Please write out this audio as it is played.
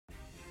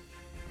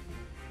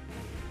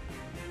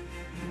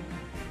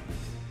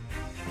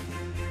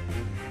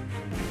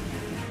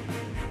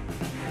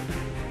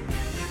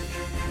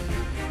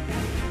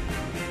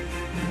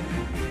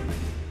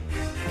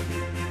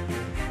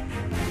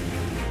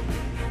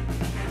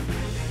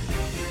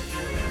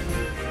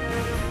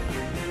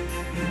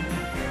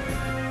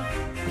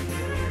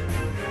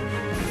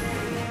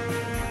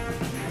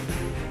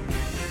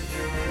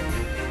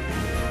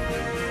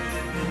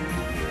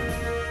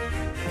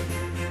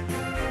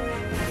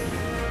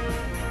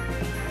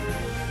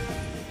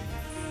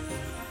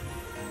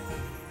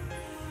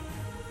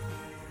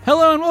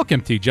Hello and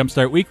welcome to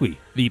Jumpstart Weekly,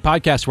 the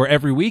podcast where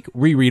every week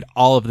we read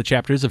all of the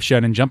chapters of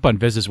Shonen Jump on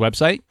Viz's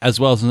website,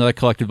 as well as another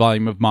collected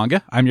volume of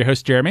manga. I'm your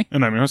host, Jeremy.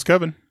 And I'm your host,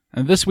 Kevin.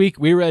 And this week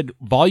we read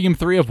Volume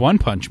 3 of One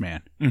Punch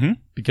Man,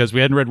 because we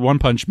hadn't read One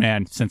Punch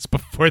Man since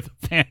before the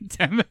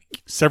pandemic.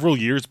 Several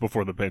years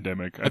before the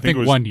pandemic. I think it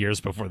was 1 year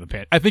before the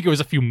pandemic. I think it was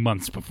a few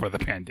months before the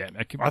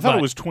pandemic. I thought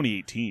it was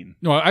 2018.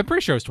 No, I'm pretty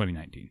sure it was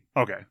 2019.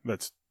 Okay,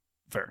 that's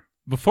fair.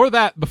 Before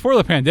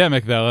the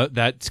pandemic, though,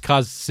 that's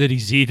caused City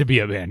Z to be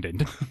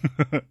abandoned.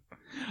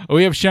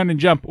 We have Shonen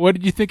Jump. What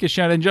did you think of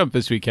Shonen Jump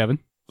this week, Kevin?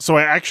 So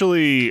I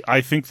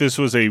think this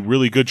was a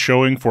really good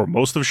showing for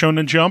most of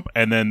Shonen Jump,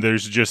 and then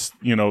there's just,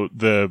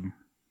 unlike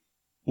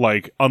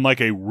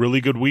a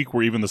really good week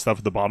where even the stuff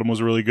at the bottom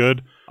was really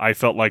good, I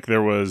felt like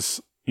there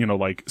was,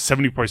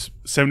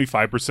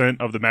 75%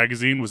 of the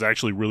magazine was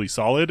actually really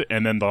solid,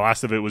 and then the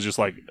last of it was just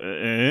like,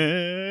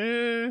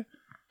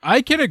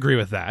 I can agree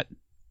with that.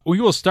 We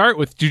will start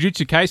with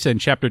Jujutsu Kaisen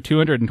Chapter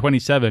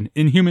 227,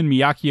 Inhuman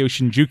Miyakyo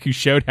Shinjuku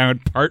Showdown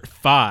Part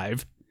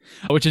 5,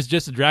 which is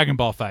just a Dragon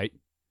Ball fight.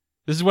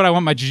 This is what I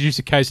want my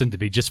Jujutsu Kaisen to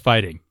be, just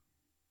fighting.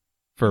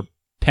 For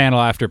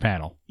panel after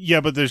panel. Yeah,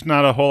 but there's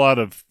not a whole lot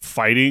of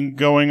fighting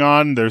going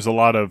on. There's a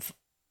lot of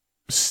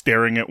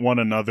staring at one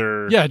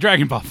another. Yeah,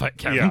 Dragon Ball fight,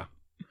 Kevin. Yeah.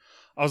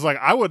 I was like,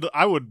 I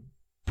would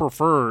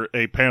prefer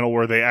a panel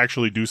where they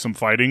actually do some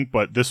fighting,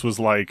 but this was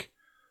like,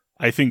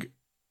 I think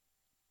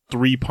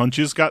 3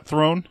 punches got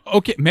thrown.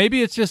 Okay,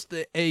 maybe it's just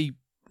I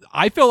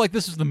feel like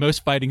this is the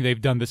most fighting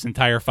they've done this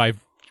entire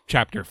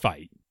 5-chapter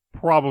fight.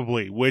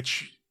 Probably, there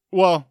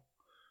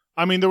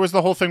was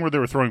the whole thing where they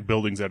were throwing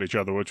buildings at each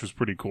other, which was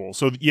pretty cool.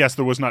 So, yes,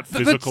 there was not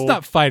physical. That's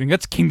not fighting.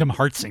 That's Kingdom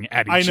Heartsing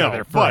at each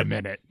other for a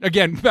minute.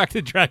 Again, back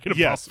to Dragon Ball.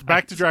 Yes,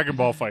 back to Dragon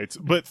Ball fights.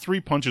 But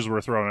 3 punches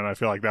were thrown, and I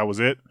feel like that was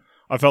it.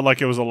 I felt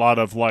like it was a lot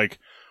of like,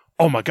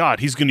 oh my god,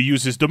 he's going to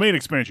use his domain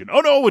expansion. Oh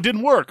no, it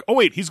didn't work. Oh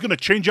wait, he's going to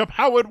change up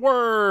how it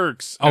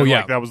works. Oh,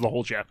 yeah. That was the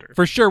whole chapter.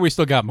 For sure, we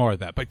still got more of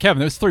that. But Kevin,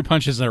 those 3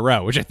 punches in a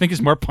row, which I think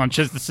is more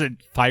punches this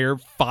entire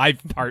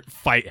 5-part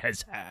fight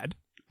has had.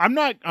 I'm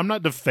not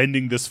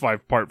defending this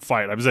 5-part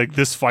fight. I was like,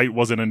 this fight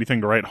wasn't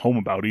anything to write home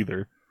about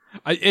either.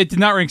 It did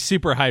not rank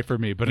super high for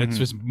me, but it's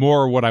just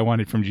more what I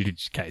wanted from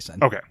Jujutsu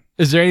Kaisen. Okay.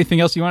 Is there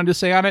anything else you wanted to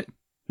say on it?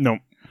 No.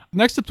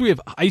 Next up, we have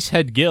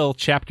Icehead Gill,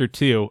 Chapter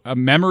 2,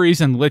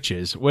 Memories and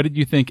Liches. What did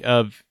you think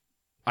of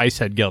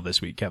Icehead Gill this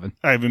week, Kevin?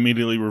 I've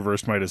immediately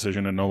reversed my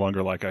decision and no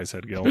longer like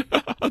Icehead Gill.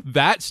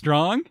 That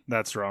strong?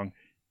 That's strong.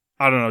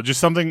 I don't know.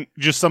 Just something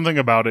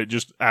about it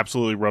just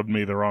absolutely rubbed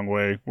me the wrong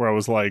way, where I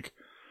was like,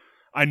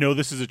 I know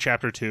this is a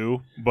Chapter 2,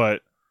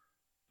 but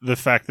the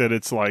fact that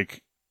it's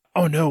like,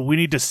 oh no, we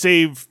need to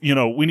save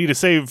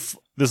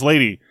this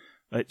lady.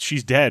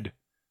 She's dead.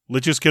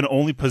 Liches can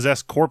only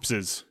possess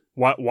corpses.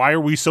 Why are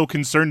we so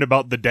concerned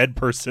about the dead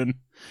person?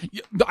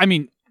 I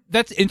mean,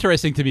 that's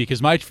interesting to me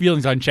because my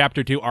feelings on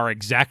Chapter 2 are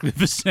exactly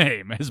the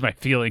same as my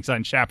feelings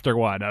on Chapter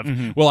 1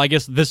 of, well, I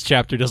guess this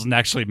chapter doesn't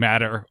actually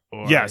matter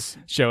or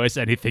show us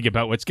anything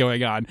about what's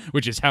going on,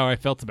 which is how I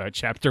felt about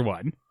Chapter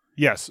 1.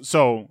 Yes,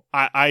 so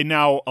I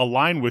now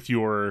align with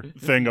your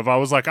thing of I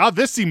was like,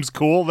 this seems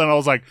cool. Then I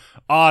was like,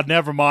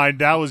 never mind.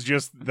 That was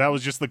just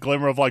the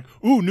glimmer of like,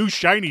 ooh, new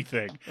shiny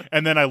thing.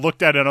 And then I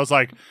looked at it and I was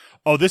like,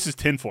 oh, this is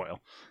tinfoil.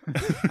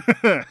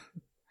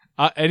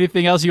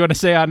 Anything else you want to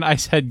say on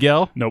Icehead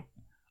Gill? Nope.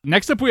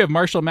 Next up, we have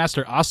Martial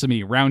Master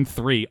Asami, Round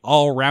 3,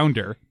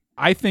 All-Rounder.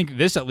 I think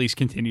this at least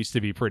continues to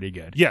be pretty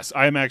good. Yes,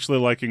 I am actually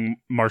liking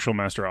Martial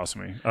Master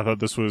Asami. I thought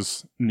this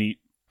was neat.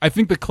 I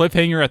think the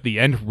cliffhanger at the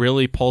end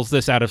really pulls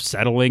this out of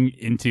settling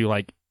into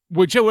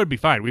which it would be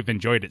fine. We've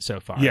enjoyed it so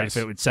far. Yes.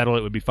 If it would settle,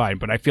 it would be fine.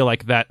 But I feel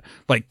like that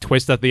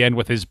twist at the end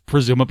with his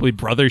presumably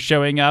brother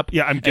showing up.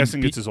 Yeah, I'm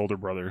guessing it's his older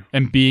brother.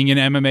 And being in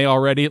MMA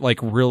already,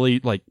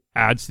 really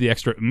adds the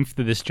extra oomph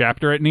to this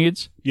chapter it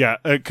needs. Yeah,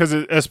 because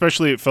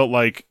especially it felt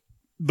like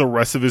the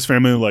rest of his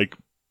family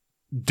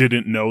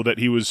didn't know that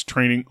he was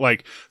training.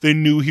 They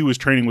knew he was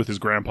training with his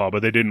grandpa,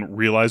 but they didn't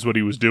realize what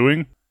he was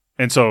doing.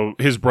 And so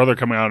his brother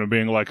coming out and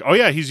being like, oh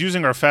yeah, he's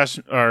using our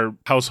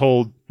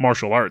household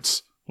martial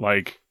arts.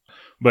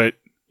 But,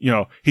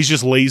 he's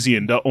just lazy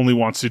and only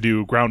wants to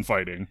do ground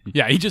fighting.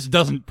 Yeah, he just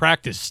doesn't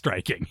practice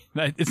striking.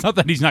 It's not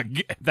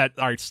that that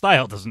our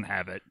style doesn't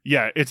have it.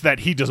 Yeah, it's that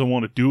he doesn't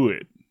want to do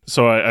it.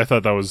 So I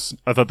thought that was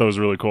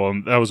really cool.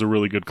 And that was a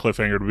really good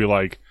cliffhanger to be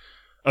like,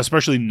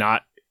 especially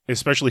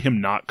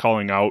him not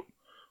calling out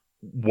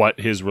what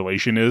his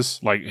relation is,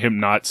 him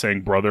not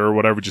saying brother or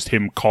whatever, just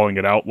him calling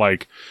it out.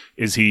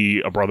 Is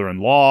he a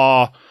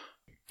brother-in-law?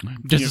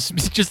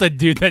 Just a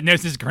dude that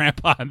knows his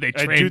grandpa and they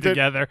train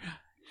together.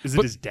 Is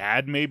it his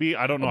dad, maybe?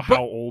 I don't know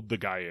how old the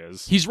guy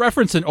is. He's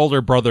referenced an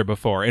older brother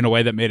before in a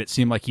way that made it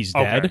seem like he's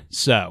dead. Okay.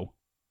 So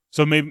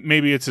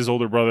maybe it's his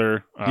older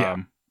brother. Yeah.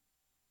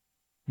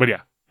 But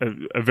yeah,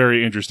 a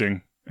very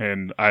interesting,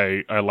 and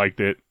I liked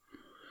it,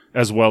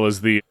 as well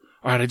as all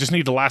right, I just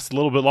need to last a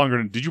little bit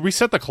longer. Did you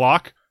reset the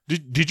clock?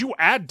 Did you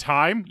add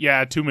time?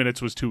 Yeah, 2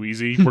 minutes was too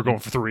easy. We're going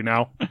for 3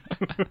 now.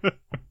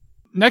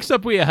 Next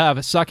up, we have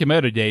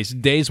Sakimoto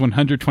Days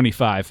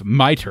 125.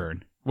 My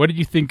turn. What did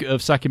you think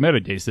of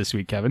Sakimoto Days this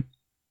week, Kevin?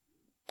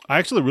 I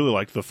actually really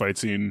liked the fight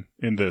scene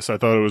in this. I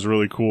thought it was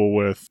really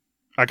cool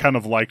I kind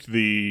of liked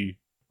the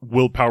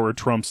willpower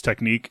trumps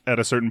technique at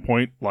a certain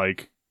point.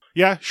 Like,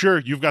 yeah, sure,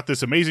 you've got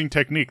this amazing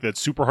technique that's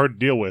super hard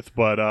to deal with,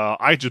 but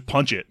I just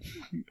punch it.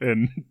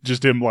 And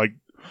just him, like,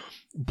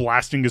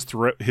 blasting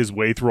his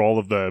way through all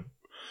of the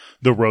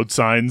road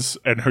signs,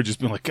 and her just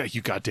being like,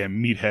 you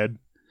goddamn meathead.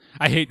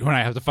 I hate when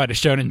I have to fight a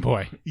shonen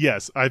boy.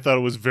 Yes, I thought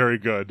it was very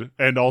good.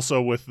 And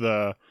also with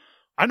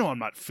I know I'm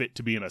not fit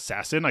to be an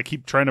assassin. I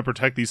keep trying to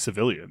protect these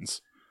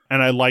civilians.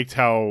 And I liked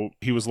how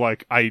he was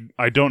like,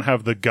 I don't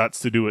have the guts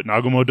to do what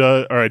Nagumo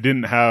does, or I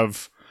didn't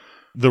have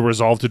the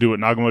resolve to do what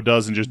Nagumo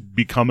does and just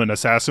become an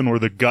assassin, or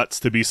the guts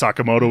to be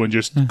Sakamoto and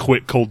just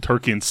quit cold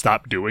turkey and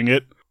stop doing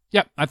it.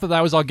 Yep, I thought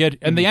that was all good.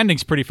 And the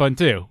ending's pretty fun,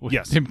 too. With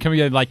Yes. him coming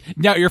in like,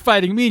 now you're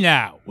fighting me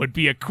now, would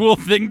be a cool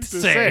thing to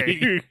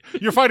say.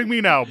 You're fighting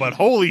me now, but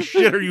holy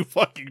shit, are you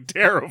fucking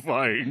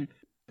terrifying.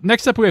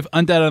 Next up, we have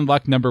Undead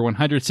Unluck number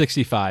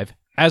 165.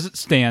 As it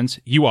stands,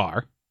 you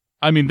are.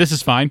 I mean, this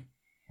is fine.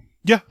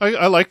 Yeah,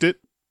 I liked it.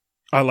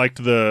 I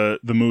liked the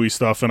Mui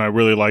stuff, and I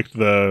really liked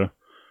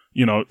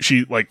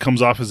she like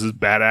comes off as this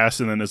badass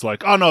and then is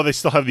like, oh no, they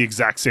still have the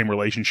exact same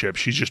relationship.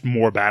 She's just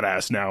more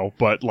badass now,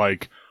 but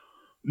like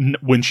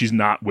when she's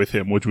not with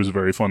him, which was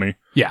very funny.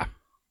 Yeah.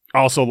 I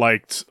also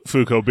liked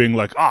Fuko being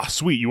like,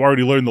 sweet, you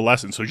already learned the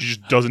lesson, so she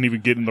just doesn't even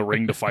get in the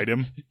ring to fight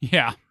him.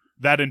 Yeah.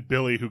 That and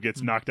Billy, who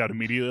gets knocked out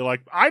immediately,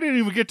 like, I didn't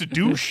even get to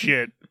do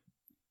shit.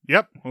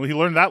 Yep, well, he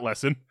learned that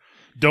lesson.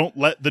 Don't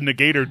let the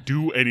negator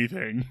do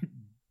anything.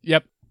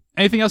 Yep.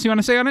 Anything else you want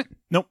to say on it?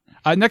 Nope.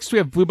 Next, we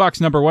have Blue Box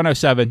number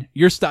 107,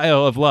 Your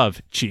Style of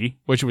Love, Chi,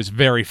 which was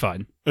very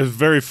fun. It was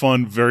very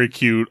fun, very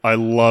cute. I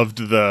loved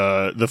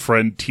the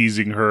friend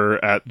teasing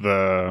her at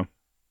the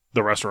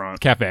restaurant.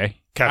 Cafe.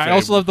 I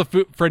also love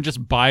the friend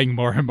just buying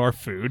more and more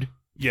food.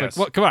 Yes.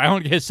 Like, well, come on, I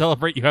want to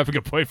celebrate you having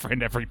a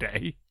boyfriend every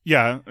day.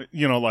 Yeah,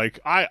 like,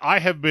 I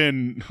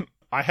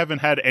haven't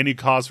had any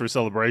cause for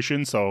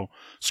celebration, so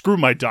screw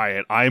my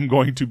diet. I am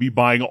going to be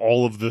buying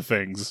all of the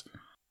things.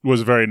 It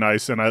was very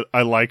nice, and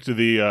I liked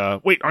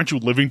the, wait, aren't you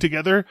living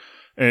together?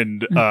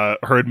 And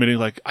her admitting,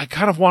 like, I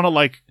kind of want to,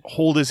 like,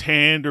 hold his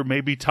hand or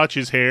maybe touch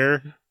his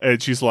hair.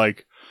 And she's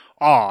like,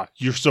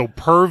 you're so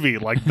pervy.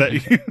 Like,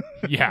 that.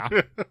 Yeah.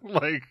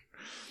 Like,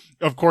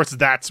 of course,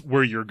 that's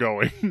where you're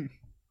going.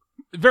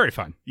 Very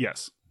fun.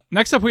 Yes.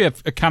 Next up, we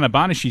have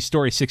Kanabanashi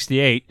Story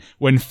 68,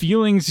 When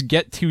Feelings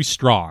Get Too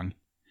Strong,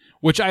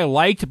 which I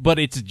liked, but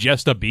it's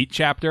just a beat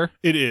chapter.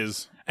 It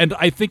is. And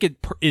I think it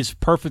is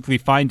perfectly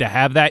fine to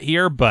have that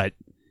here, but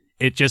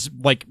it just,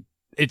 like,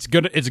 it's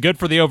good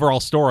for the overall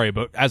story,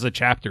 but as a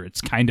chapter, it's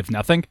kind of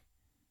nothing.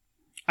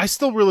 I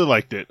still really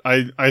liked it.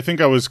 I think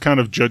I was kind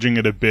of judging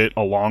it a bit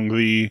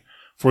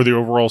for the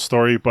overall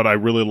story, but I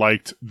really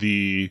liked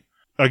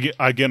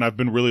again, I've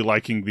been really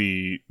liking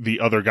the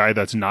other guy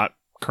that's not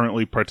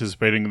currently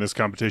participating in this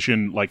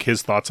competition, like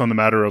his thoughts on the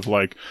matter of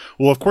like,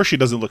 well, of course she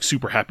doesn't look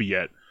super happy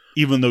yet.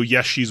 Even though,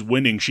 yes, she's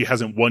winning, she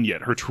hasn't won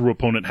yet. Her true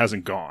opponent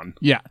hasn't gone.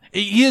 Yeah.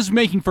 He is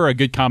making for a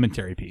good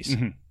commentary piece.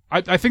 Mm-hmm.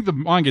 I think the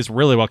manga is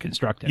really well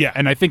constructed. Yeah.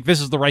 And I think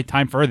this is the right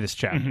time for this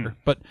chapter. Mm-hmm.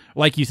 But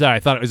like you said, I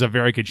thought it was a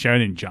very good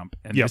shonen jump.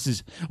 And Yep. This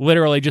is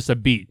literally just a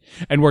beat.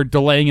 And we're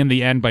delaying in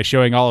the end by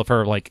showing all of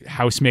her, like,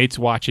 housemates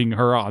watching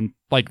her on,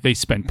 like, they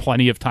spend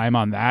plenty of time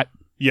on that.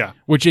 Yeah.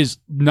 Which is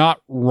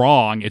not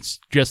wrong. It's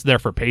just there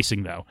for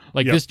pacing, though.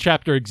 Like, Yep. this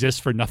chapter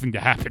exists for nothing to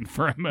happen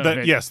for a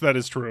moment. Yes, that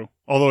is true.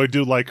 Although I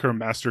do like her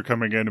master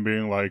coming in and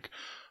being like,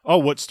 oh,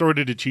 what story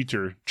did it teach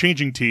her?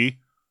 Changing tea.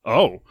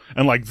 Oh.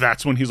 And like,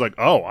 that's when he's like,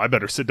 oh, I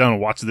better sit down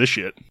and watch this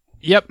shit.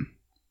 Yep.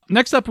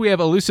 Next up, we have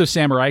Elusive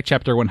Samurai,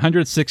 Chapter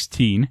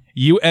 116,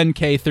 UNK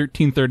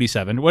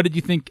 1337. What did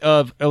you think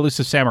of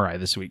Elusive Samurai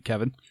this week,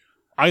 Kevin?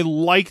 I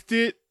liked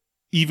it,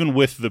 even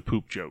with the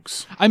poop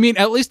jokes. I mean,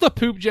 at least the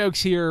poop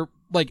jokes here,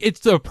 like, it's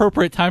the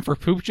appropriate time for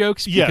poop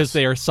jokes because Yes.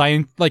 they are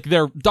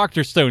they're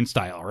Dr. Stone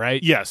style,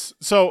 right? Yes.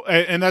 So,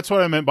 and that's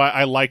what I meant by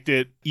I liked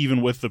it,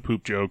 even with the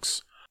poop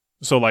jokes.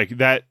 So, like,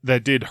 that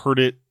did hurt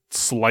it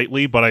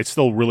slightly, but I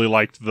still really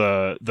liked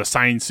the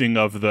sciencing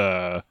of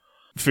the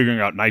figuring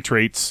out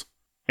nitrates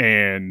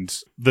and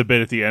the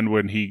bit at the end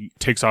when he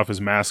takes off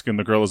his mask and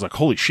the girl is like,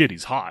 holy shit,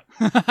 he's hot.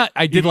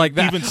 I did like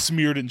that. Even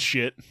smeared in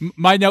shit.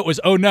 My note was,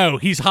 oh no,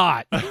 he's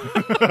hot.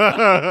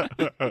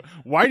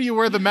 Why do you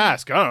wear the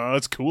mask? I don't know,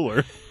 it's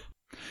cooler.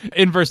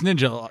 Inverse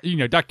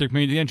Ninja, Dr.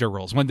 Ninja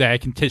rules. One day I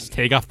can just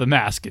take off the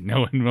mask and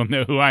no one will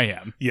know who I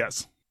am.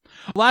 Yes.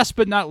 Last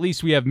but not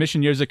least, we have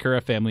Mission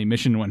Yozakura Family,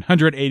 Mission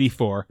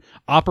 184,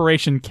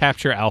 Operation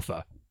Capture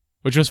Alpha,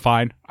 which was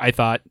fine, I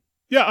thought.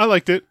 Yeah, I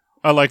liked it.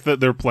 I like that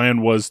their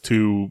plan was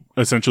to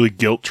essentially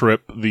guilt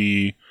trip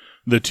the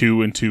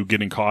two into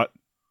getting caught.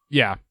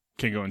 Yeah.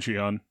 Kingo and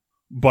Shion.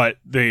 But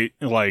they,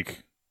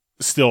 like,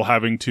 still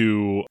having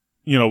to,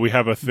 we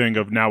have a thing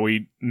of now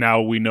we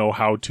know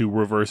how to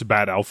reverse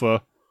bad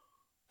alpha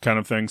kind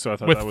of thing. So I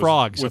thought with that was...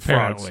 frogs, with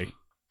apparently. Frogs.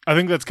 I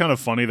think that's kind of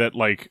funny that,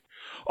 like,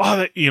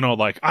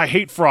 like, I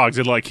hate frogs,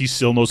 and, like, he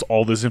still knows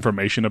all this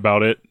information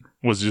about it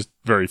was just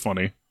very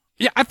funny.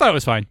 Yeah, I thought it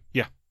was fine.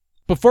 Yeah.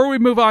 Before we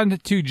move on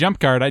to Jump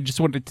Card, I just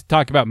wanted to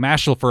talk about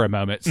Mashal for a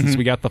moment, since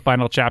we got the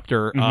final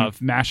chapter of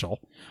Mashal.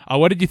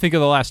 What did you think of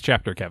the last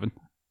chapter, Kevin?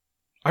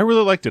 I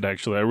really liked it,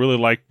 actually. I really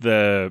liked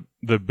the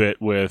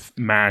bit with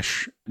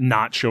Mash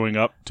not showing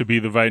up to be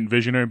the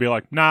Visionary and be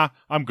like, nah,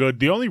 I'm good.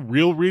 The only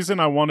real reason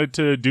I wanted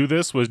to do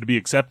this was to be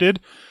accepted,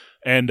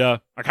 and I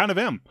kind of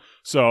am.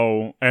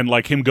 So, and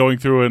like him going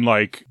through and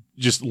like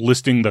just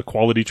listing the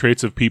quality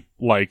traits of people,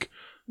 like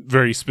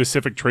very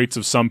specific traits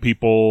of some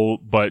people,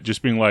 but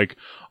just being like,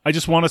 I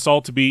just want us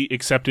all to be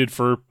accepted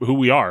for who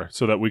we are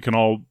so that we can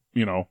all,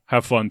 you know,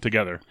 have fun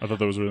together. I thought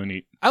that was really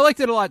neat. I liked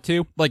it a lot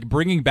too. Like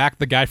bringing back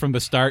the guy from the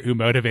start who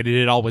motivated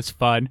it all was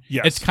fun.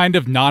 Yes. It's kind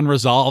of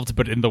non-resolved,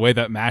 but in the way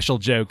that Mashal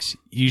jokes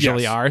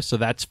usually Yes. are, so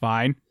that's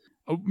fine.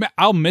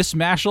 I'll miss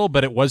Mashal,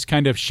 but it was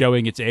kind of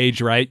showing its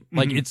age, right?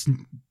 Like it's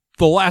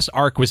the last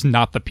arc was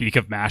not the peak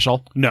of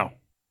Mashal. No.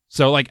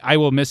 So, like, I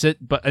will miss it,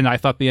 and I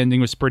thought the ending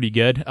was pretty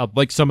good.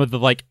 Like, some of the,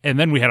 like, and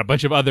then we had a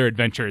bunch of other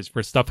adventures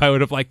for stuff I would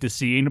have liked to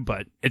seen,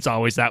 but it's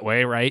always that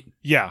way, right?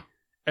 Yeah.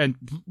 And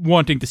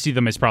wanting to see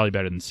them is probably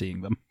better than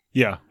seeing them.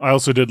 Yeah. I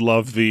also did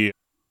love the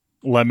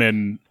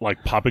Lemon,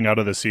 like, popping out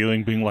of the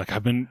ceiling, being like,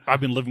 I've been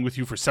living with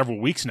you for several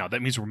weeks now.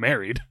 That means we're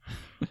married.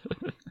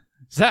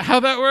 Is that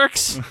how that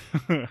works?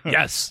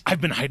 Yes.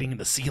 I've been hiding in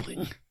the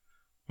ceiling. It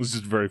was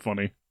just very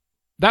funny.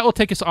 That will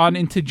take us on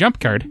into Jump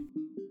Card.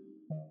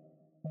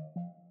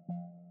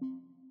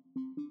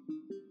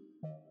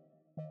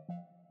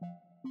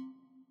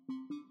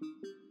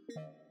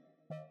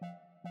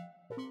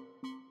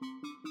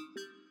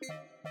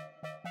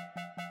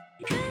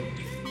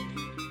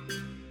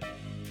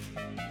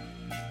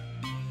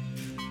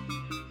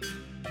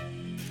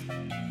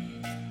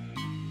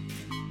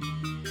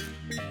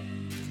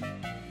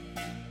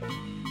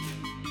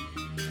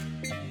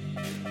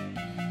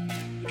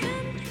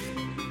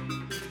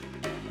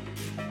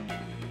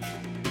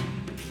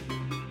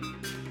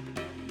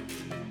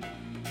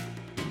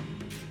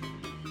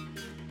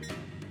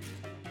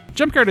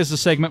 Jump Card is a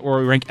segment where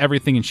we rank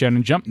everything in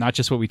Shonen Jump, not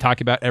just what we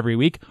talk about every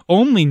week.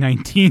 Only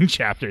 19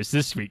 chapters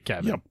this week,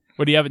 Kevin. Yep.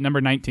 What do you have at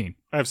number 19?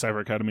 I have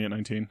Cyber Academy at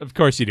 19. Of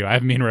course you do. I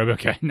have Me and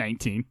Roboco at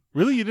 19.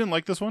 Really? You didn't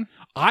like this one?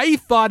 I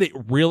thought it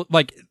really,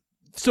 like,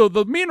 so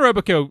the Me and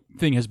Roboco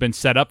thing has been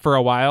set up for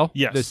a while.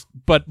 Yes.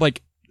 But,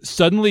 like,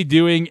 suddenly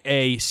doing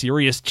a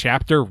serious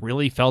chapter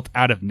really felt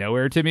out of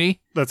nowhere to me.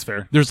 That's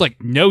fair. There's,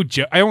 like, no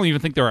joke. I don't even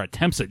think there are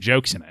attempts at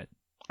jokes in it.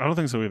 I don't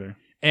think so either.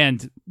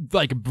 And,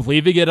 like,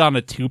 leaving it on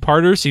a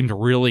two-parter seemed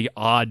really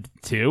odd,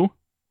 too.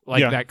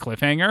 Like, Yeah. that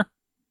cliffhanger.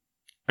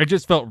 It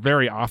just felt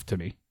very off to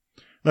me.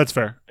 That's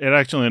fair. It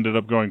actually ended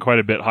up going quite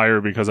a bit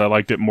higher because I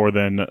liked it more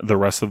than the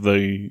rest of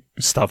the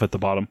stuff at the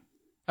bottom.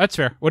 That's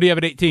fair. What do you have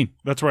at 18?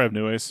 That's where I have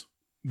Nue.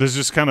 This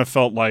just kind of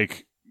felt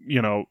like,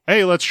 you know,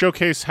 hey, let's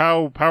showcase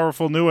how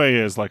powerful Nue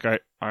is. Like, I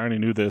already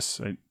knew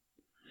this.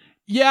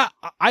 Yeah,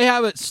 I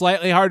have it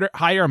slightly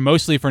higher,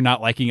 mostly for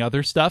not liking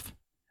other stuff.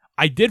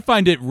 I did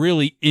find it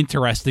really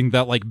interesting,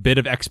 that, like, bit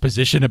of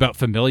exposition about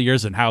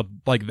familiars and how,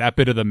 like, that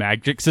bit of the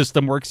magic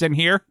system works in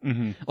here.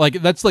 Mm-hmm.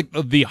 Like, that's, like,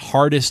 the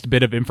hardest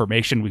bit of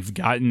information we've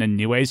gotten in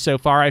Nue so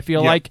far, I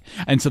feel like.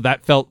 And so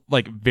that felt,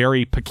 like,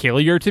 very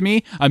peculiar to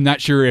me. I'm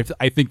not sure if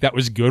I think that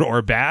was good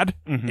or bad.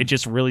 Mm-hmm. It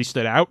just really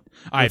stood out.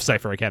 I have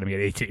Cypher Academy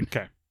at 18.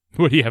 Okay.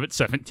 What do you have at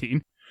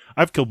 17?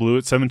 I have Kill Blue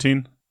at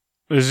 17.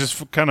 It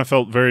just kind of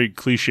felt very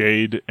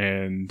cliched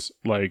and,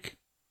 like,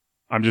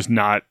 I'm just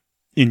not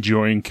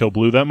enjoying Kill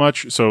Blue that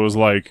much. So it was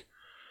like,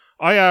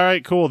 oh yeah, all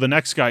right, cool. The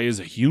next guy is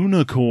a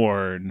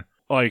unicorn.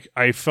 Like,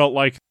 I felt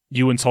like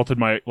you insulted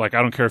my, like,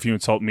 I don't care if you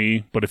insult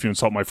me, but if you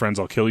insult my friends,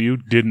 I'll kill you.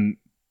 Didn't,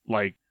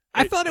 like...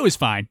 I thought it was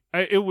fine.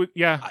 It would,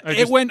 yeah.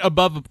 It went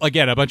above,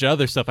 again, a bunch of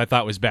other stuff I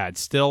thought was bad.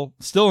 Still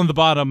in the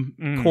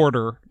bottom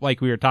quarter, like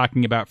we were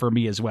talking about for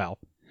me as well.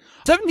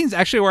 17 is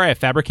actually where I have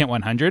Fabricant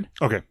 100.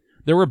 Okay.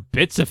 There were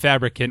bits of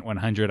Fabricant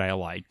 100 I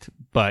liked,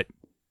 but,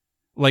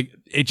 like,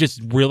 it just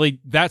really,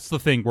 that's the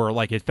thing where,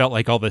 like, it felt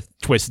like all the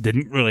twists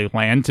didn't really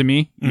land to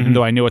me, even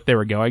though I knew what they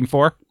were going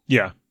for.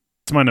 Yeah.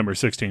 It's my number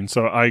 16,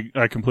 so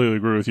I completely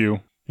agree with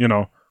you. You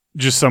know,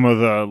 just some of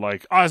the,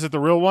 like, is it the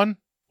real one?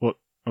 Well,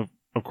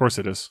 of course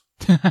it is.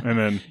 And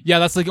then... Yeah,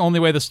 that's like the only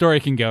way the story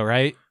can go,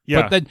 right?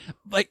 Yeah. But then,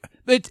 like,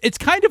 it's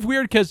kind of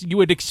weird because you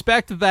would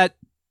expect that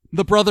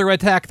the brother would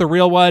attack the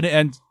real one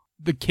and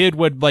the kid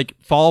would, like,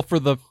 fall for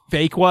the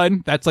fake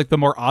one. That's, like, the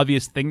more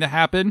obvious thing to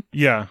happen.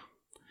 Yeah.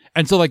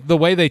 And so, like, the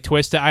way they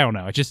twist it, I don't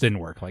know. It just didn't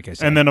work, like I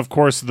said. And then, of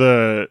course,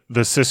 the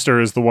sister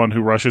is the one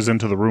who rushes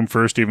into the room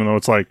first, even though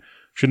it's like,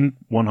 shouldn't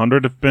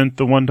 100 have been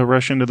the one to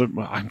rush into the...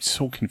 I'm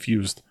so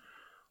confused.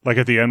 Like,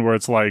 at the end where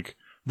it's like,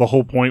 the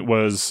whole point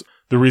was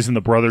the reason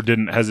the brother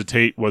didn't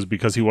hesitate was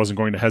because he wasn't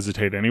going to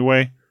hesitate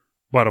anyway.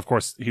 But, of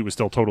course, he was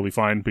still totally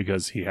fine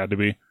because he had to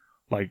be.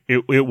 Like,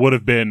 it would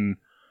have been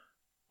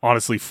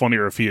honestly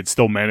funnier if he had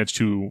still managed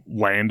to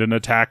land an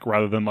attack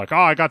rather than like,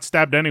 I got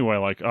stabbed anyway.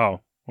 Like,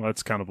 oh, well,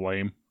 that's kind of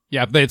lame.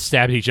 Yeah, they had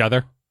stabbed each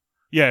other.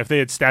 Yeah, if they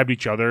had stabbed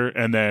each other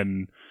and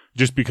then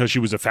just because she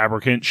was a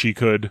fabricant, she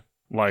could,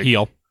 like...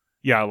 Heal.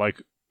 Yeah,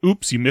 like,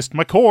 oops, you missed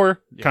my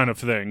core kind of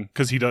thing.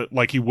 Because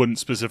he wouldn't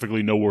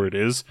specifically know where it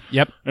is.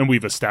 Yep. And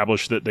we've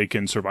established that they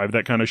can survive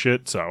that kind of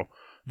shit. So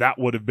that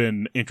would have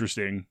been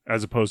interesting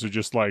as opposed to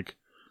just like,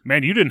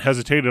 man, you didn't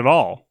hesitate at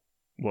all.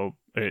 Well,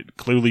 it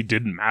clearly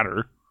didn't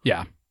matter.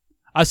 Yeah.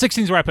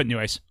 16 is where I put New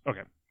Ice.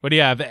 Okay. What do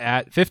you have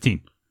at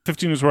 15?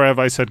 15 is where I have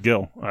Ice Head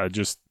Gil.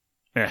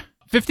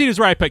 15 is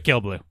where I put Kill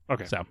Blue.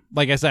 Okay. So,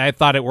 like I said, I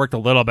thought it worked a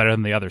little better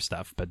than the other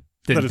stuff, but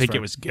didn't think fair.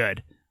 it was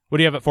good. What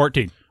do you have at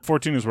 14?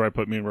 14 is where I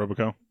put me and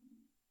Robico.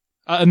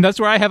 And that's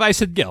where I have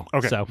Ice and Gil.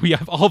 Okay. So we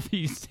have all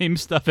the same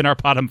stuff in our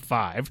bottom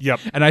 5. Yep.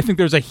 And I think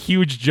there's a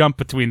huge jump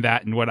between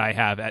that and what I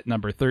have at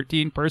number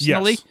 13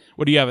 personally. Yes.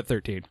 What do you have at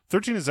 13?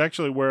 13 is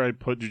actually where I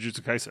put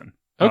Jujutsu Kaisen.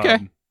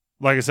 Okay.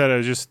 Like I said,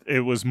 it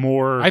was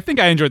more... I think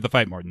I enjoyed the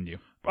fight more than you.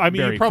 I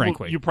mean, very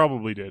frankly. you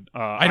probably did.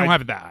 I don't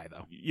have it that high,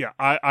 though. Yeah,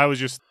 I was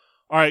just,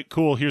 all right,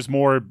 cool, here's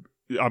more,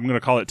 I'm going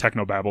to call it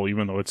techno-babble,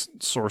 even though it's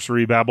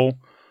sorcery babble.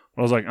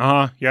 I was like,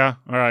 yeah,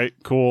 all right,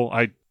 cool.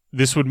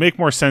 This would make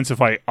more sense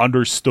if I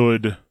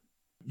understood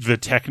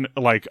the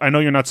like, I know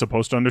you're not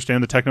supposed to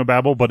understand the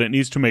techno-babble, but it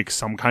needs to make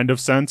some kind of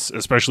sense,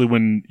 especially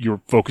when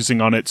you're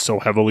focusing on it so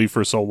heavily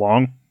for so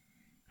long.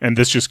 And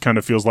this just kind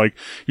of feels like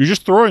you're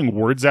just throwing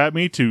words at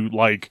me to,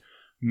 like,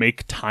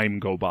 make time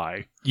go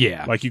by.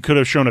 Yeah. Like, you could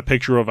have shown a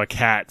picture of a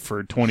cat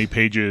for 20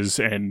 pages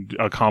and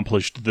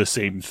accomplished the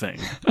same thing.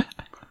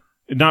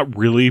 Not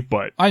really,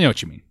 but... I know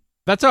what you mean.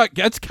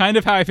 That's kind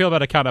of how I feel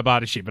about Akana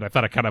Badashi, but I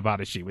thought Akana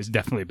Badashi was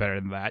definitely better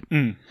than that.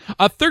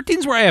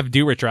 13's where I have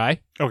Do or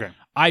Try. Okay.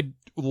 I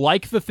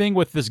like the thing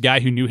with this guy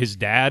who knew his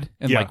dad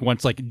and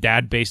wants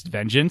dad-based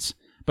vengeance,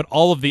 but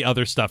all of the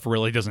other stuff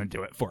really doesn't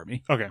do it for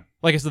me. Okay.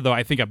 Like I said, though,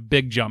 I think a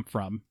big jump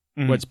from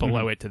what's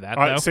below it to that,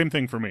 though. Same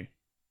thing for me.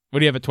 What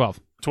do you have at 12?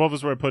 12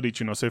 is where I put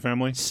Ichinose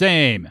Family.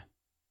 Same.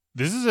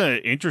 This is an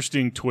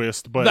interesting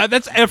twist, but...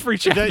 That's every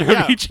chapter of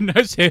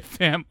Ichinose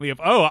Family.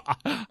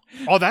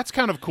 Oh, that's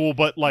kind of cool,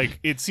 but like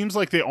it seems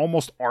like they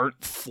almost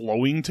aren't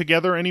flowing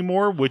together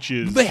anymore, which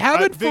is... They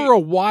haven't for a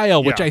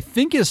while, which I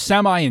think is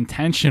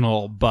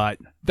semi-intentional, but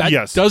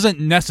that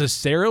doesn't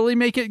necessarily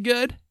make it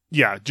good.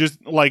 Yeah,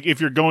 just like if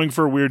you're going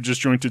for a weird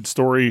disjointed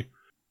story,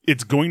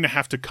 it's going to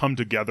have to come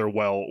together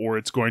well, or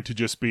it's going to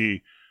just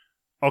be...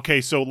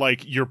 Okay, so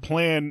like your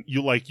plan,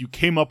 you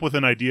came up with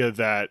an idea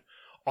that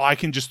I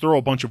can just throw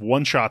a bunch of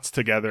one-shots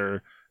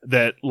together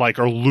that like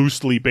are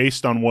loosely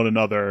based on one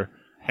another,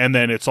 and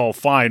then it's all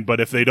fine. But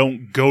if they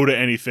don't go to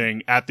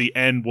anything, at the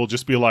end we'll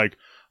just be like,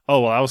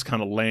 oh, well, that was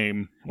kind of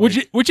lame.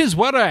 Which is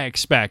what I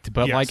expect,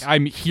 but like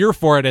I'm here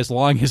for it as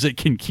long as it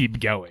can keep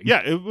going.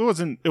 Yeah, it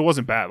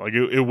wasn't bad. Like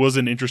it was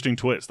an interesting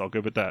twist. I'll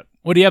give it that.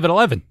 What do you have at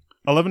 11?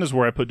 11 is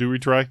where I put Do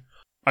Retry.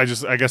 I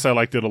guess I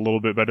liked it a little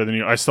bit better than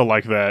you. I still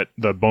like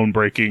the bone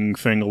breaking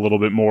thing a little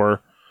bit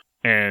more.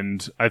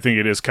 And I think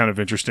it is kind of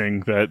interesting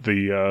that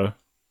the,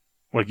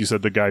 like you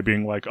said, the guy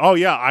being like, oh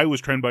yeah, I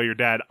was trained by your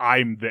dad.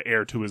 I'm the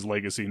heir to his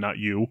legacy, not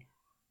you.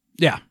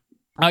 Yeah.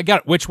 I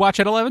got it. Witch Watch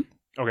at 11?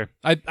 Okay.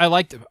 I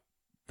liked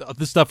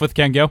the stuff with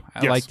Kengo.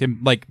 I liked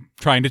him like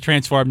trying to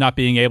transform, not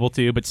being able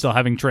to, but still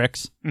having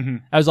tricks. Mm-hmm.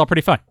 That was all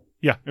pretty fun.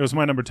 Yeah, it was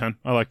my number 10.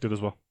 I liked it as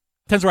well.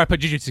 10's where I put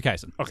Jujutsu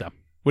Kaisen. Okay. So,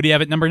 what do you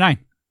have at number 9?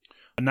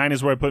 9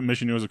 is where I put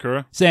Mission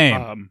Yozakura.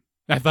 Same.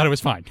 I thought it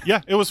was fine.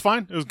 Yeah, it was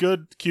fine. It was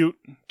good. Cute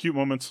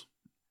moments.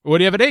 What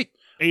do you have at 8?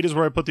 8 is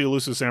where I put The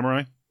Elusive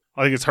Samurai.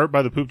 I think it's hurt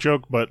by the poop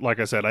joke, but like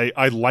I said,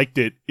 I liked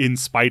it in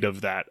spite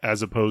of that,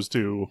 as opposed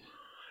to...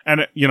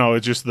 And,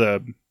 it's just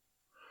the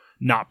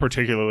not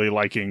particularly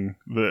liking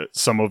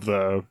some of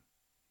the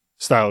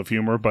style of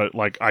humor, but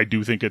like I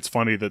do think it's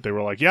funny that they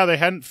were like, yeah, they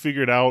hadn't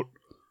figured out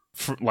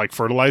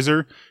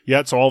fertilizer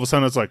yet, so all of a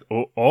sudden it's like,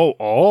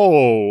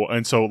 oh,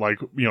 and so like,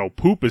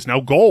 poop is now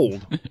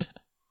gold.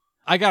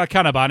 I got a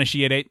Akana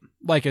Badashi at 8.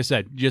 Like I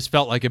said, just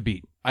felt like a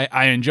beat.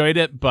 I enjoyed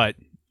it, but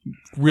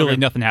really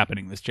nothing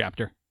happening this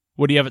chapter.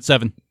 What do you have at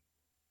 7?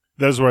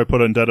 That is where I put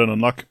Undead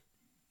and Unluck.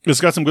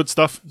 It's got some good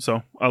stuff,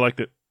 so I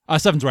liked it.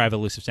 7's where I have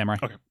Elusive Samurai.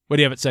 Okay. What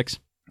do you have at 6?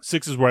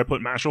 6 is where I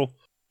put Mashal.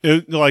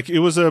 It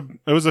was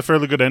a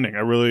fairly good ending.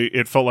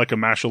 It felt like a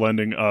Mashal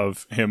ending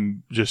of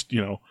him just,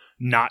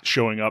 not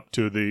showing up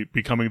to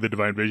becoming the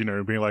Divine Visionary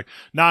and being like,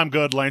 nah, I'm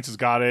good, Lance has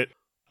got it.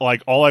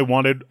 Like all I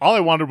wanted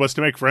was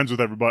to make friends with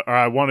everybody, or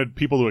I wanted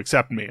people to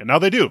accept me, and now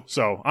they do,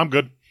 so I'm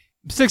good.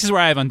 6 is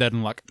where I have Undead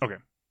and Luck. Okay.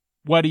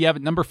 What do you have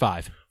at number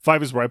 5?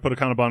 5 is where I put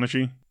Akana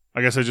Banashi.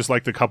 I guess I just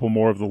liked a couple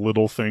more of the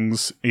little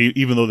things,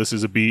 even though this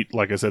is a beat.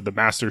 Like I said, the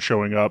Master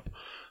showing up,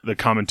 the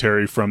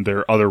commentary from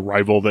their other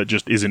rival that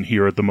just isn't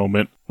here at the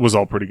moment was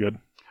all pretty good.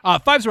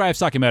 5's where I have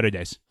Sakamoto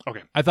Days.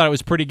 Okay. I thought it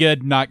was pretty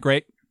good, not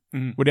great.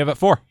 Mm-hmm. What do you have at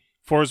 4?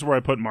 4 is where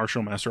I put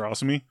Martial Master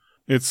Asumi.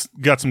 It's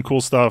got some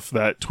cool stuff.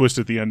 That twist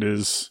at the end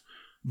is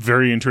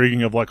very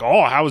intriguing of like,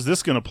 oh, how is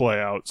this going to play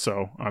out?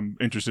 So I'm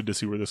interested to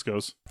see where this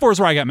goes. 4 is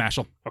where I got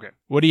Mashal. Okay.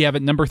 What do you have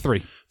at number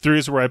 3? 3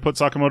 is where I put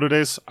Sakamoto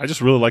Days. I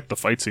just really liked the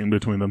fight scene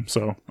between them,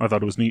 so I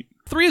thought it was neat.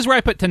 3 is where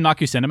I put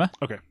Tenmaku Cinema.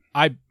 Okay.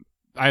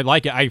 I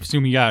like it. I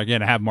assume you're going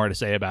to have more to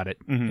say about it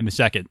in a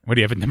second. What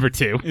do you have at number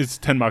 2? It's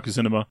Tenmaku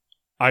Cinema.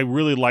 I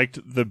really liked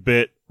the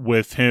bit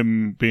with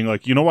him being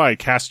like, you know why I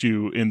cast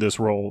you in this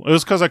role? It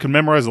was because I could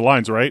memorize the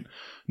lines, right?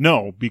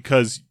 No,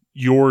 because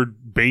your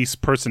base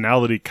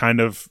personality kind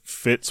of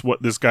fits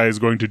what this guy is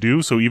going to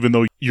do. So even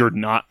though you're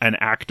not an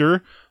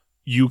actor,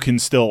 you can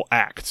still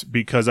act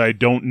because I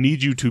don't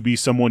need you to be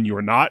someone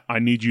you're not. I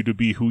need you to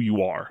be who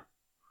you are.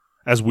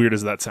 As weird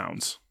as that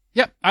sounds.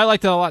 Yep, I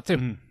liked it a lot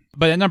too.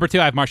 But at number 2,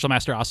 I have Martial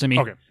Master Asami.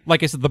 Okay.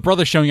 Like I said, the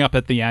brother showing up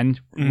at the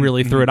end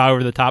really threw it out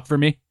over the top for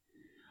me.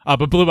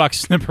 But Blue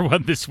Box is number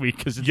 1 this week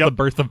because it's the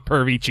birth of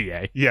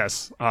Pervichie.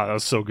 Yes. That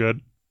was so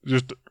good.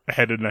 Just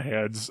head in the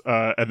heads.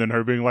 And then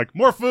her being like,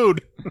 more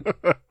food.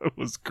 It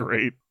was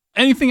great.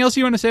 Anything else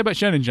you want to say about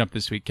Shonen Jump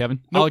this week, Kevin?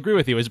 Nope. I'll agree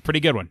with you. It was a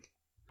pretty good one.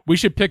 We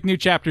should pick new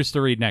chapters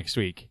to read next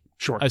week.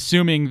 Sure.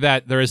 Assuming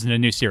that there isn't a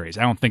new series.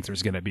 I don't think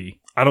there's going to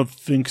be. I don't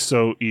think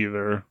so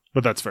either,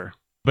 but that's fair.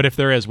 But if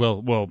there is,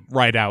 we'll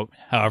write out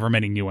however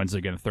many new ones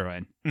they're going to throw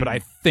in. But I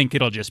think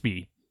it'll just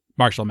be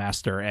Martial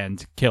Master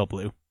and Kill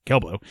Blue,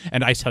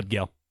 and Ice Hud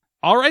Gil.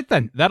 All right,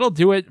 then. That'll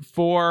do it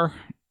for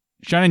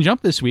Shonen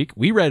Jump this week.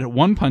 We read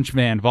One Punch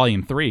Man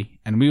Volume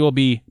 3, and we will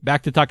be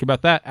back to talk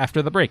about that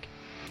after the break.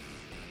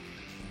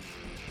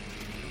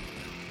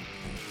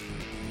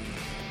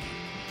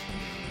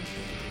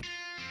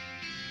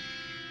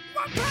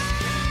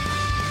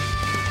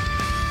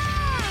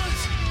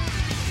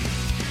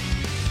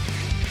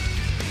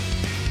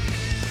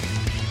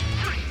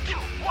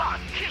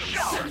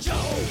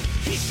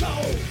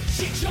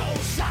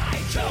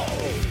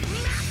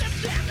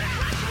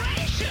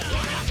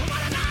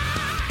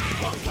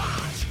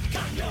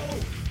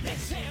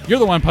 You're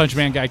the One Punch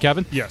Man guy,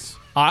 Kevin. Yes.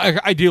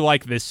 I do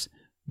like this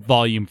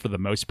volume for the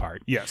most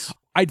part. Yes.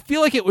 I'd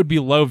feel like it would be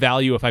low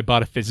value if I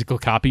bought a physical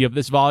copy of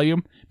this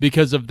volume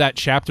because of that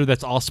chapter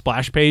that's all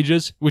splash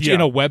pages, which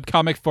in a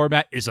webcomic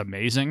format is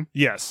amazing.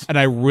 Yes. And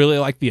I really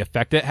like the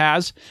effect it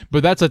has,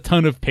 but that's a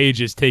ton of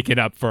pages taken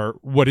up for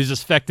what is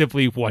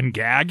effectively one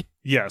gag.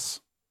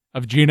 Yes.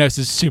 Of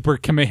Genos' super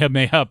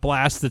Kamehameha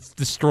blast that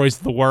destroys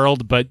the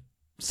world, but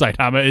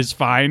Saitama is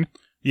fine.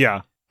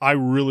 Yeah. I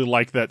really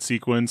like that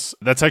sequence.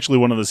 That's actually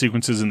one of the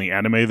sequences in the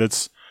anime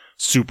that's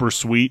super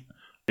sweet,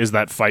 is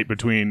that fight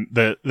between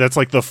that's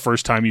like the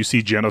first time you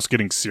see Genos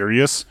getting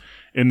serious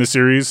in the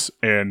series.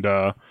 And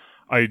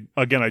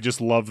I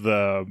just love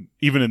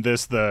even in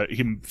this,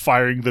 him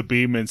firing the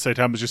beam and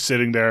Saitama's just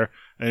sitting there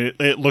and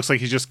it looks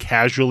like he's just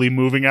casually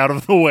moving out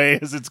of the way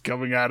as it's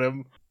coming at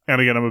him. And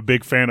again, I'm a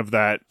big fan of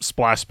that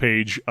splash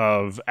page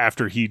of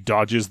after he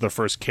dodges the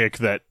first kick,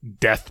 that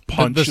death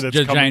punch the that's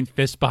coming. Giant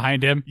fist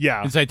behind him.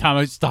 Yeah. And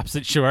Saitama stops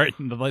it short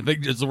and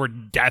there's the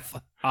word death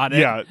on it.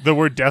 Yeah, the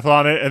word death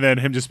on it, and then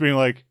him just being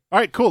like, all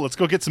right, cool, let's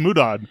go get some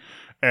udon.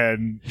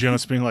 And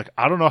Genos being like,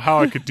 I don't know how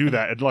I could do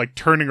that. And like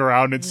turning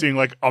around and seeing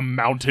like a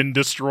mountain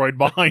destroyed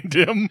behind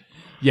him.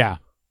 Yeah.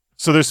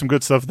 So there's some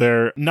good stuff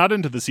there. Not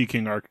into the Sea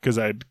King arc because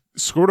I'd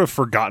sort of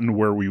forgotten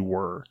where we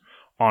were,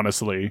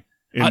 honestly.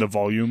 In the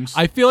volumes.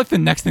 I feel like the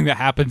next thing that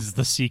happens is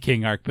the Sea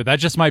King arc, but that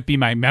just might be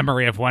my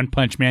memory of One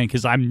Punch Man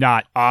because I'm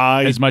not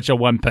as much a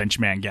One Punch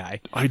Man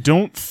guy. I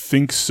don't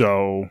think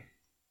so.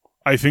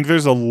 I think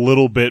there's a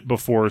little bit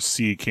before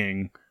Sea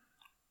King,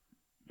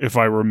 if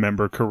I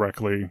remember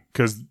correctly.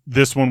 Because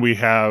this one we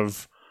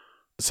have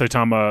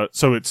Saitama.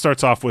 So it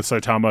starts off with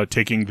Saitama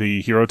taking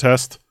the hero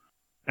test.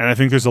 And I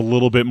think there's a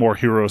little bit more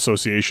hero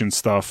association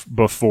stuff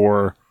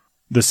before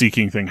the Sea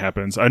King thing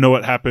happens. I know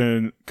it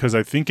happened because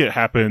I think it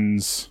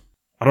happens...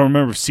 I don't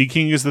remember if Sea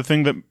King is the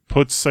thing that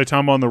puts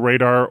Saitama on the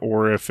radar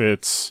or if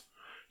it's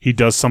he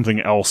does something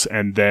else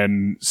and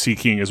then Sea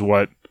King is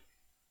what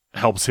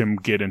helps him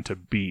get into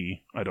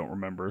B. I don't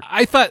remember.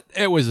 I thought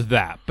it was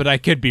that, but I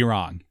could be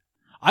wrong.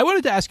 I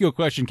wanted to ask you a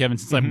question, Kevin,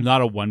 since I'm not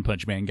a One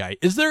Punch Man guy.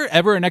 Is there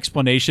ever an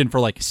explanation for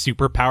like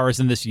superpowers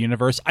in this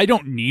universe? I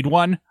don't need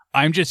one.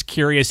 I'm just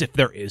curious if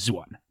there is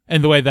one.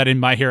 And the way that in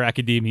My Hero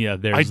Academia,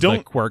 there's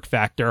the quirk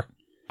factor.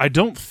 I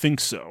don't think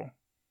so.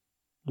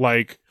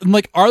 Like,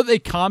 are they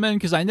common?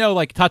 Because I know,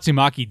 like,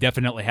 Tatsumaki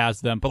definitely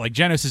has them, but, like,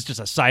 Genos is just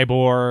a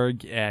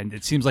cyborg, and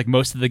it seems like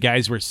most of the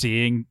guys we're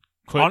seeing,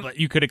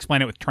 you could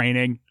explain it with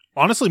training.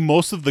 Honestly,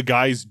 most of the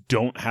guys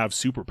don't have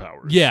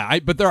superpowers. Yeah,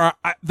 but there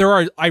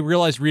are, I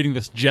realized reading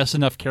this just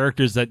enough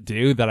characters that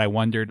do, that I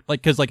wondered,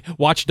 like, because, like,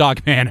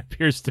 Watchdog Man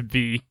appears to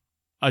be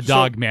a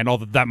dog man,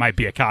 although that might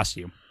be a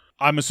costume.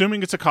 I'm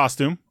assuming it's a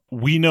costume.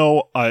 We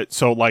know,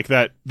 so like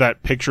that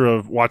picture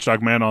of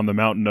Watchdog Man on the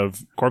mountain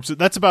of corpses.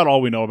 That's about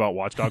all we know about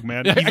Watchdog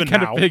Man. Even I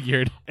kind now, of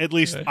figured. At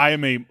least I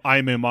am a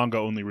manga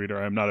only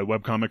reader. I am not a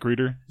webcomic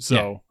reader,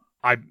 so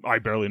I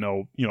barely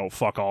know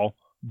fuck all.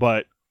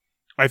 But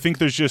I think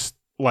there's just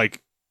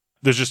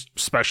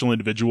special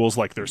individuals,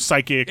 like there's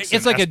psychics.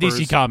 It's like a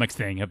DC Comics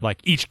thing of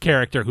like each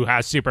character who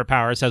has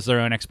superpowers has their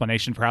own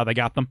explanation for how they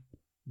got them.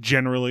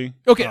 Generally,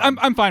 okay,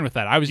 I'm fine with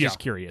that. I was just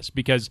curious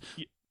because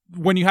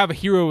when you have a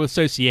hero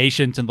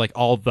associations and like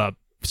all the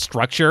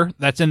structure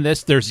that's in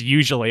this, there's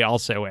usually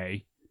also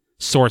a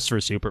source for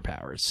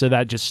superpowers. So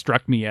that just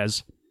struck me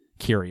as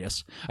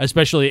curious,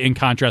 especially in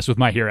contrast with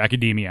My Hero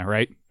Academia,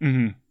 right?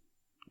 Mm-hmm.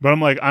 But I'm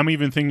like, I'm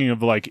even thinking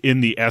of like in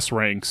the S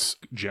ranks,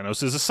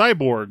 Genos is a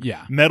cyborg.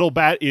 Yeah. Metal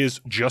Bat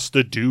is just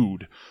a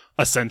dude,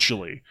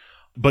 essentially.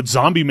 But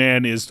Zombie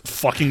Man is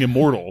fucking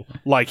immortal.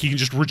 Like, he can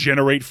just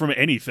regenerate from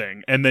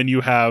anything. And then you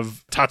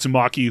have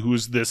Tatsumaki,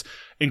 who's this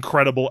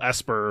incredible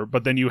Esper,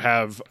 but then you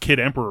have Kid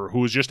Emperor,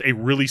 who is just a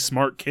really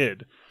smart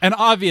kid. And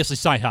obviously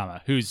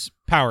Saitama, whose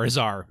powers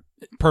are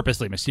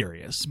purposely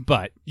mysterious,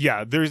 but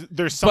Yeah, there's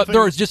something... But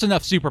there's just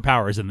enough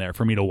superpowers in there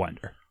for me to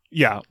wonder.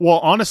 Yeah, well,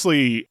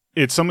 honestly,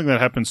 it's something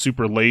that happened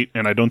super late,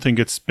 and I don't think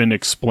it's been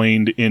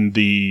explained in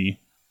the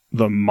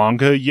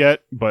manga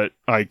yet, but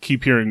I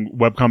keep hearing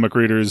webcomic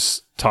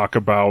readers talk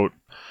about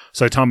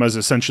Saitama has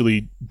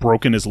essentially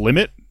broken his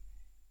limit.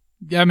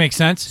 Yeah, that makes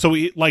sense. So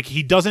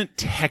he doesn't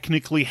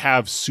technically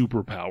have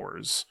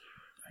superpowers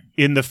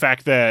in the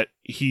fact that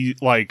he,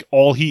 like,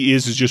 all he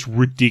is just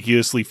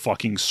ridiculously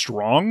fucking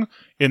strong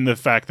in the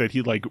fact that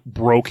he, like,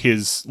 broke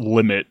his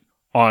limit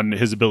on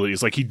his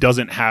abilities. Like, he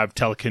doesn't have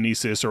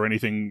telekinesis or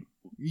anything.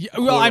 Yeah,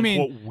 well, I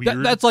mean,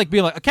 weird. that's like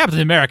being like, Captain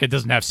America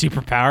doesn't have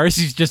superpowers.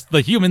 He's just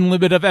the human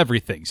limit of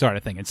everything, sort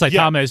of thing. And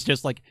Saitama is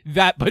just like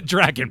that, but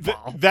Dragon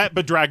Ball.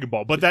 But Dragon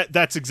Ball. But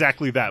that's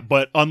exactly that.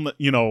 But,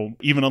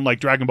 even unlike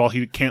Dragon Ball,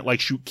 he can't, like,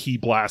 shoot ki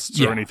blasts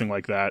or anything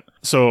like that.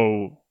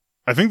 So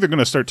I think they're going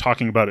to start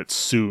talking about it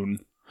soon.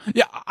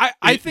 Yeah,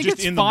 I think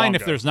it's fine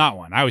if manga. there's not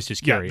one. I was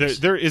just curious. Yeah,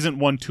 there isn't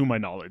one to my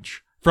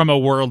knowledge. From a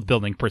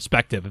world-building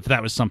perspective, if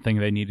that was something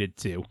they needed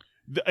to.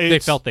 They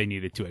felt they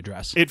needed to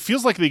address. It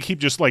feels like they keep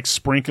just like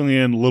sprinkling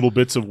in little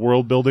bits of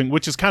world building,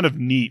 which is kind of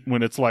neat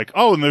when it's like,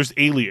 oh, and there's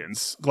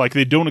aliens. Like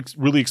they don't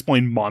really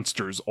explain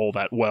monsters all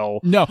that well.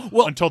 No,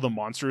 well, until the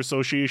Monster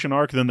Association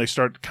arc, then they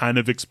start kind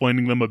of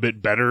explaining them a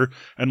bit better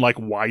and like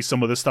why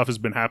some of this stuff has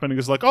been happening.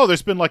 It's like, oh,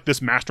 there's been like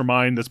this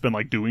mastermind that's been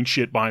like doing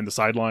shit behind the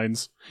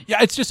sidelines.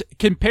 Yeah, it's just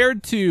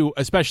compared to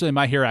especially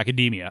My Hero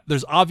Academia,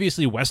 there's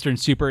obviously Western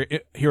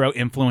superhero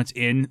influence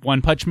in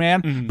One Punch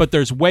Man, but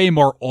there's way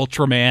more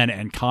Ultraman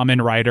and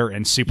Kamen Rider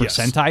and Super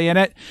Sentai in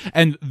it.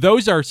 And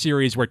those are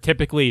series where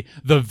typically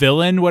the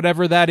villain,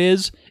 whatever that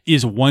is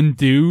one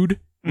dude,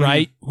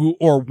 right?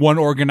 Or one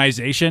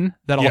organization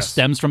that all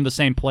stems from the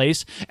same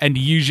place. And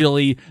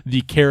usually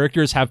the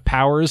characters have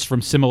powers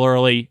from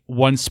similarly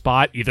one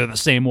spot, either the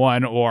same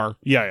one or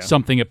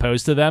something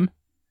opposed to them.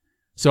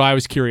 So I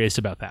was curious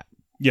about that.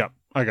 Yeah,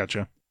 I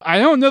gotcha. I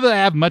don't know that I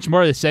have much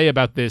more to say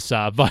about this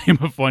volume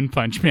of One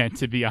Punch Man,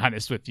 to be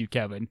honest with you,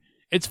 Kevin.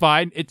 It's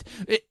fine.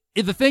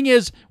 The thing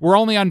is, we're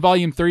only on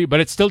volume 3, but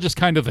it's still just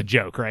kind of a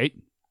joke, right?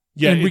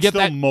 Yeah, and it's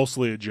still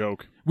mostly a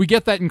joke. We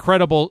get that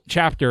incredible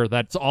chapter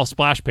that's all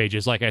splash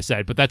pages, like I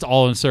said, but that's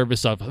all in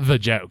service of the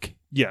joke.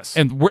 Yes.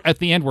 And at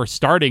the end, we're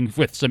starting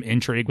with some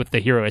intrigue with the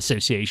Hero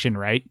Association,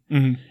 right?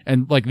 Mm-hmm.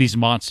 And like these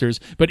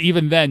monsters. But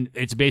even then,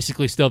 it's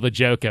basically still the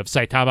joke of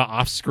Saitama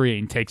off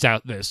screen takes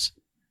out this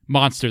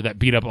monster that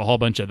beat up a whole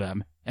bunch of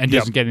them and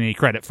doesn't get any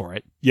credit for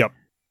it. Yep.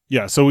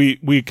 Yeah, so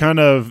we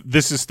kind of,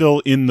 this is still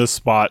in the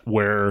spot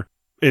where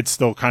it's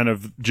still kind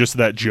of just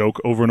that joke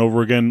over and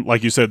over again.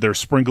 Like you said, they're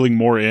sprinkling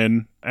more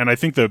in. And I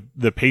think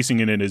the pacing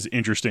in it is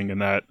interesting in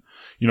that,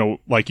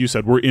 like you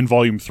said, we're in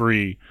volume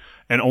 3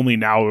 and only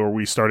now are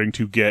we starting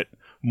to get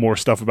more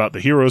stuff about the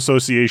Hero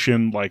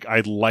Association. Like,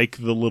 I like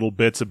the little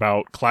bits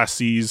about Class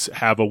C's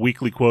have a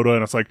weekly quota,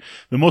 and it's like,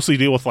 they mostly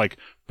deal with like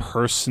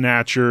purse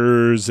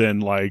snatchers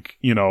and like,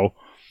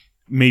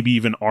 maybe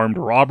even armed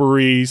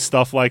robbery,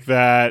 stuff like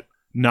that.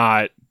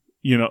 Not,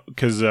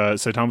 because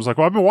Saitama's like,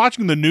 well, I've been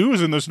watching the news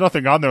and there's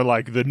nothing on there.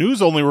 Like, the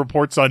news only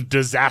reports on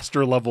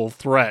disaster level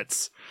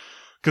threats.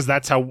 Because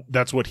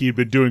that's what he'd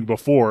been doing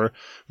before.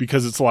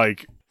 Because it's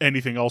like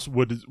anything else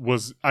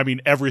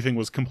everything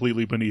was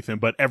completely beneath him,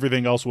 but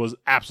everything else was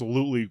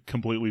absolutely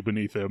completely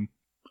beneath him.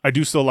 I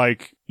do still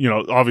like,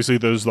 obviously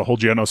there's the whole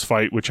Genos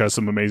fight, which has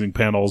some amazing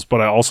panels,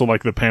 but I also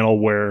like the panel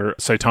where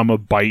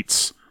Saitama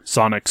bites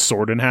Sonic's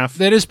sword in half.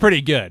 That is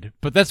pretty good,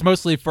 but that's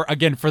mostly for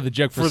the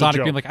joke, for Sonic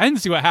joke. Being like, I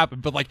didn't see what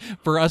happened, but like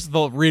for us,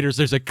 the readers,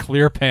 there's a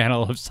clear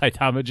panel of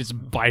Saitama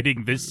just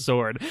biting this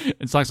sword,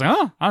 and Sonic's like,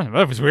 oh, I don't know,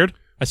 that was weird.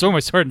 I swung my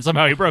sword and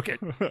somehow he broke it.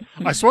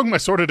 I swung my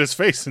sword at his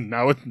face and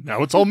now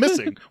it's all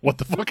missing. What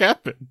the fuck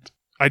happened?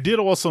 I did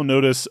also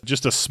notice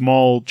just a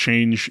small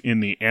change in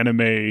the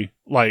anime.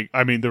 Like,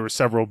 I mean, there were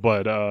several,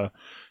 but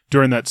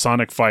during that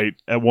Sonic fight,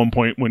 at one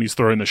point when he's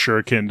throwing the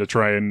shuriken to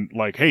try and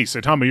like, hey,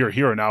 Saitama, you're a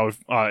hero now.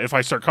 If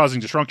I start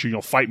causing destruction,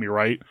 you'll fight me,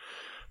 right?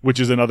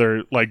 Which is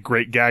another like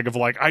great gag of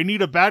like, I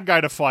need a bad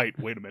guy to fight.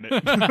 Wait a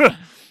minute.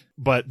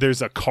 But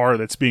there's a car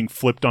that's being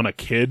flipped on a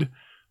kid.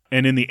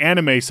 And in the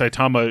anime,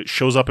 Saitama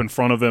shows up in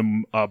front of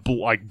him,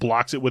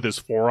 blocks it with his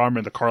forearm,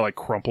 and the car like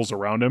crumples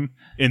around him.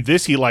 In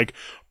this, he like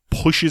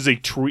pushes a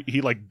tree,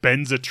 he like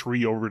bends a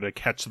tree over to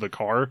catch the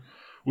car,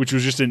 which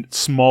was just a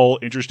small,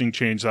 interesting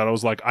change that I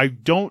was like, I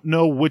don't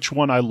know which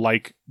one I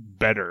like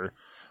better.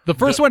 The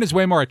first one is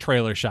way more a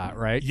trailer shot,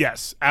 right?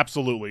 Yes,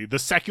 absolutely. The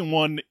second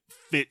one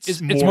fits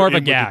it's more of a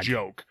gag. With the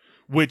joke,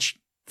 which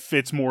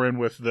fits more in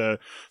with the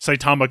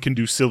Saitama can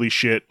do silly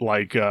shit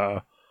like,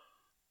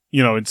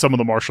 in some of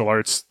the martial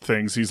arts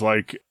things, he's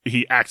like,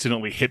 he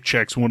accidentally hip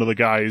checks one of the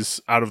guys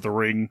out of the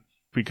ring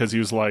because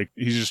he's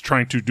just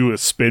trying to do a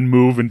spin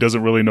move and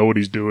doesn't really know what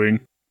he's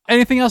doing.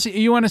 Anything else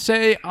you want to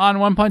say on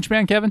One Punch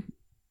Man, Kevin?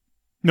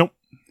 Nope.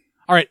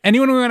 All right,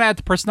 anyone we want to add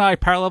to personality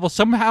power level?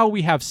 Somehow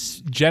we have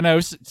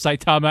Genos,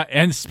 Saitama,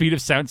 and Speed of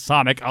Sound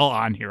Sonic all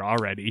on here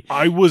already.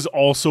 I was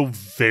also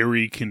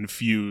very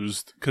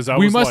confused because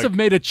we must have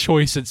made a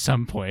choice at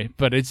some point,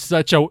 but it's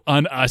such a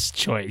un-us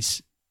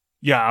choice.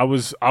 Yeah, I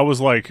was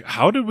like,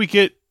 how did we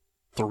get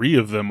 3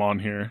 of them on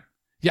here?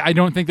 Yeah, I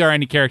don't think there are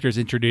any characters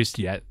introduced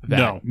yet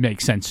that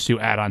make sense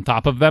to add on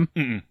top of them.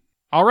 Mm-mm.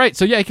 All right,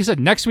 so yeah, like I said,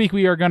 next week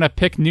we are going to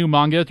pick new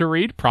manga to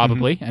read,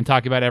 probably, and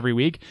talk about every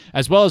week,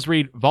 as well as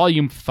read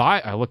Volume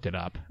 5, I looked it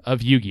up,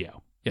 of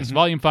Yu-Gi-Oh! Yes,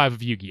 Volume 5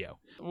 of Yu-Gi-Oh!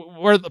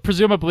 Where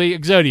presumably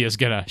Exodia is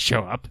going to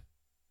show up.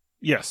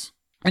 Yes.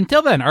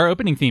 Until then, our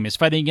opening theme is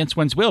Fighting Against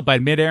One's Will by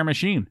Midair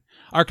Machine.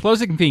 Our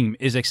closing theme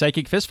is A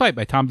Psychic Fistfight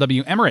by Tom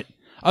W. Emmerich.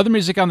 Other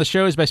music on the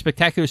show is by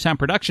Spectacular Sound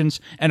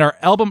Productions, and our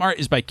album art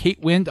is by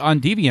Kate Wind on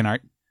DeviantArt.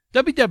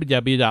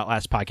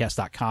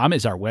 www.lastpodcast.com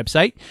is our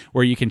website,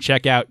 where you can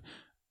check out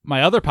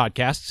my other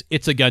podcasts,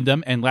 It's a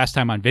Gundam and Last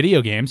Time on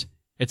Video Games.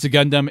 It's a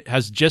Gundam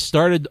has just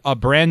started a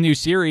brand new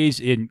series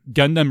in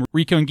Gundam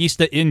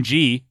Reconquista in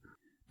G.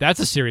 That's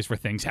a series where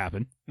things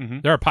happen. Mm-hmm.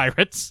 There are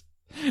pirates.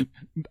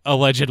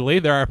 Allegedly,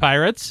 there are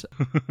pirates.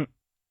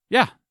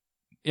 Yeah.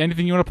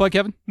 Anything you want to plug,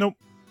 Kevin? Nope.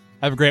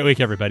 Have a great week,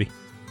 everybody.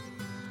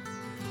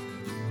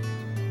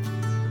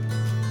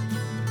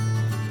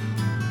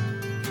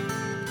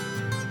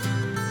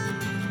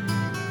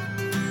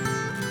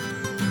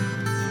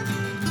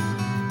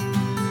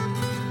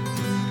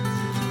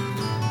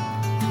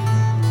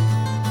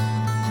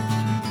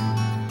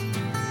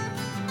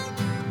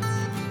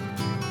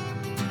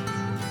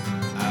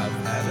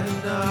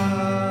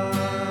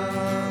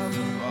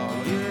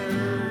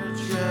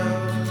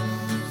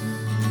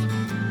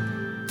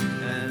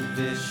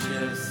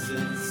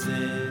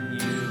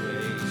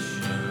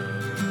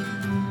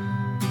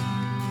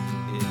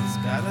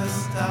 Gotta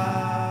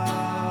stop.